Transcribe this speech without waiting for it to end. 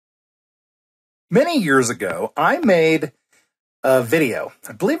Many years ago, I made a video.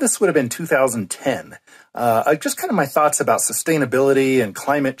 I believe this would have been 2010. Just kind of my thoughts about sustainability and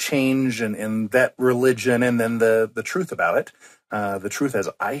climate change and that religion, and then the truth about it, the truth as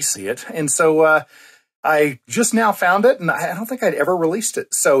I see it. And so I just now found it, and I don't think I'd ever released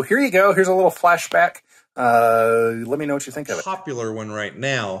it. So here you go. Here's a little flashback. Let me know what you think of it. Popular one right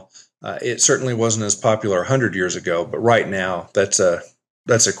now. It certainly wasn't as popular 100 years ago, but right now, that's a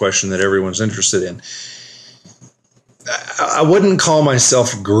question that everyone's interested in. I wouldn't call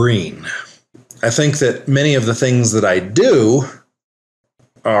myself green. I think that many of the things that I do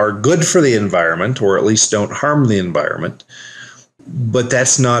are good for the environment, or at least don't harm the environment. But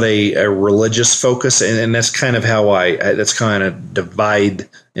that's not a religious focus, and that's kind of how that's kind of divide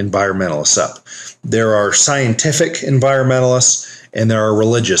environmentalists up. There are scientific environmentalists, and there are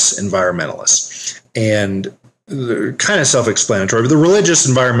religious environmentalists. And they're kind of self-explanatory, but the religious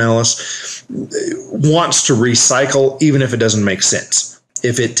environmentalist wants to recycle even if it doesn't make sense.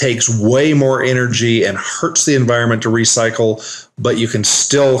 If it takes way more energy and hurts the environment to recycle, but you can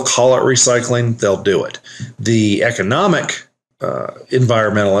still call it recycling, they'll do it. The economic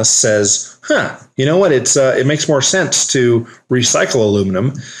environmentalist says, you know what, it makes more sense to recycle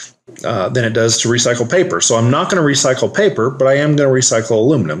aluminum than it does to recycle paper. So I'm not going to recycle paper, but I am going to recycle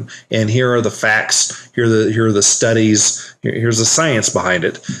aluminum. And here are the facts. Here are the studies. Here's the science behind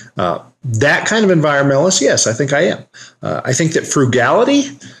it. That kind of environmentalist, yes, I think I am. I think that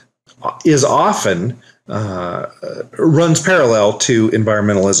frugality is often runs parallel to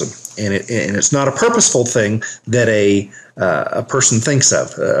environmentalism, and it's not a purposeful thing that a person thinks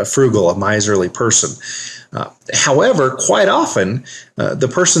of, a frugal, a miserly person. However, quite often, the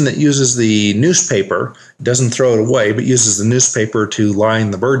person that uses the newspaper doesn't throw it away, but uses the newspaper to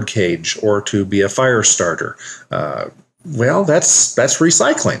line the bird cage or to be a fire starter. Well, that's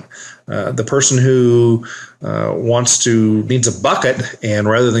recycling. The person who needs a bucket, and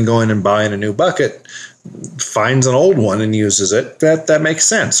rather than going and buying a new bucket, finds an old one and uses it. That makes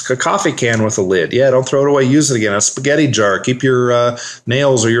sense. A coffee can with a lid. Yeah, don't throw it away. Use it again. A spaghetti jar. Keep your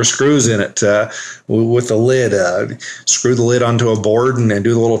nails or your screws in it with the lid. Screw the lid onto a board and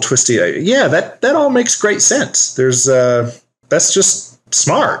do the little twisty. Yeah, that all makes great sense. That's just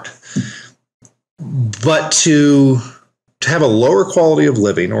smart. But to have a lower quality of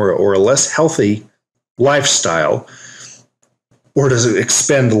living or a less healthy lifestyle, or does it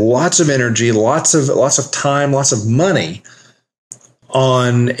expend lots of energy, lots of time, lots of money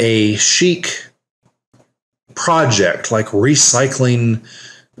on a chic project like recycling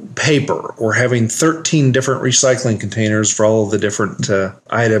paper, or having 13 different recycling containers for all of the different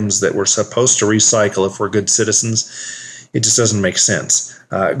items that we're supposed to recycle if we're good citizens? It just doesn't make sense.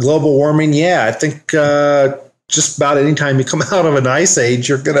 Global warming, yeah, I think just about any time you come out of an ice age,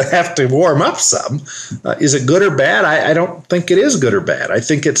 you're going to have to warm up some. Is it good or bad? I don't think it is good or bad. I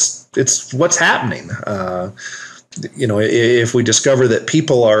think it's what's happening. If we discover that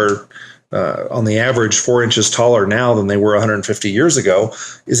people are on the average 4 inches taller now than they were 150 years ago,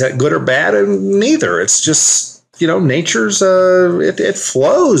 is that good or bad? And neither. It's just, nature's it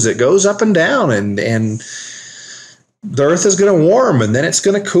flows. It goes up and down, and the earth is going to warm, and then it's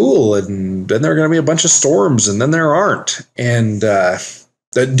going to cool, and then there are going to be a bunch of storms, and then there aren't. And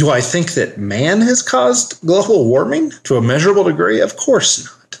do I think that man has caused global warming to a measurable degree? Of course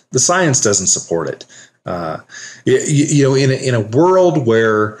not. The science doesn't support it. In a world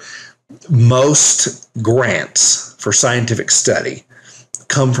where most grants for scientific study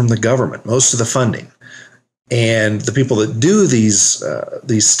come from the government, most of the funding, and the people that do these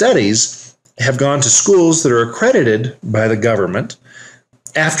studies have gone to schools that are accredited by the government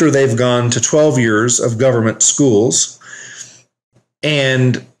after they've gone to 12 years of government schools,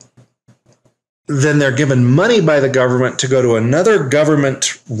 and then they're given money by the government to go to another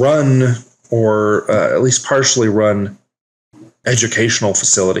government-run or at least partially run educational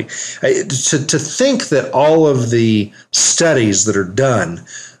facility. To think that all of the studies that are done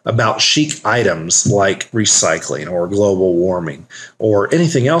about chic items like recycling or global warming or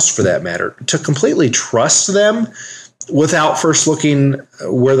anything else for that matter, to completely trust them without first looking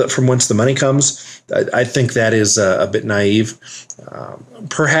from whence the money comes, I think that is a bit naive.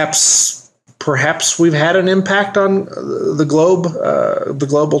 Perhaps we've had an impact on the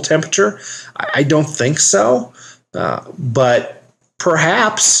global temperature. I don't think so, but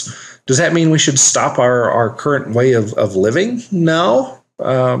perhaps. Does that mean we should stop our current way of living? No.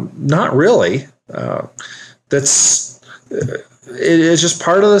 Not really. It's just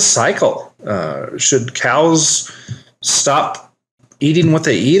part of the cycle. Should cows stop eating what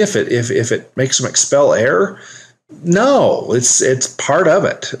they eat if it makes them expel air? No, it's part of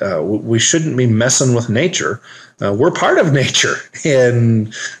it. We shouldn't be messing with nature. We're part of nature,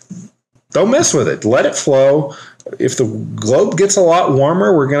 and don't mess with it. Let it flow. If the globe gets a lot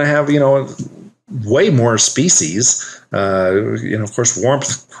warmer, we're going to have, way more species. Of course,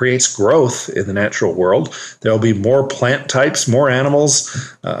 warmth creates growth in the natural world. There'll be more plant types, more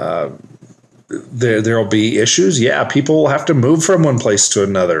animals. There'll be issues. Yeah, people will have to move from one place to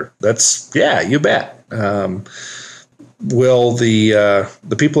another. You bet. Will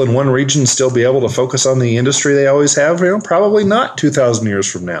the people in one region still be able to focus on the industry they always have? Probably not 2,000 years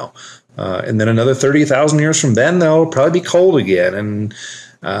from now. And then another 30,000 years from then, they'll probably be cold again. And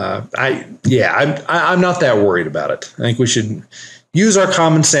I'm not that worried about it. I think we should use our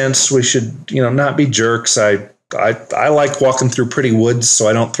common sense. We should, not be jerks. I like walking through pretty woods, so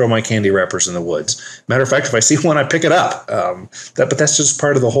I don't throw my candy wrappers in the woods. Matter of fact, if I see one, I pick it up. But that's just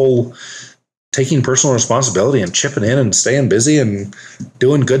part of the whole taking personal responsibility and chipping in and staying busy and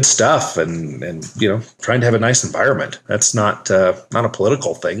doing good stuff and trying to have a nice environment. That's not a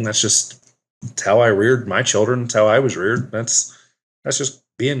political thing. That's how I reared my children. It's how I was reared. That's just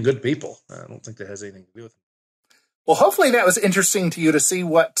being good people. I don't think that has anything to do with it. Well, hopefully that was interesting to you to see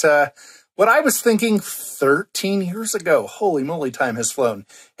what I was thinking 13 years ago. Holy moly, time has flown.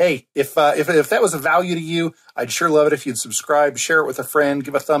 Hey, if that was a value to you, I'd sure love it if you'd subscribe, share it with a friend,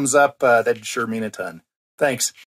 give a thumbs up. That'd sure mean a ton. Thanks.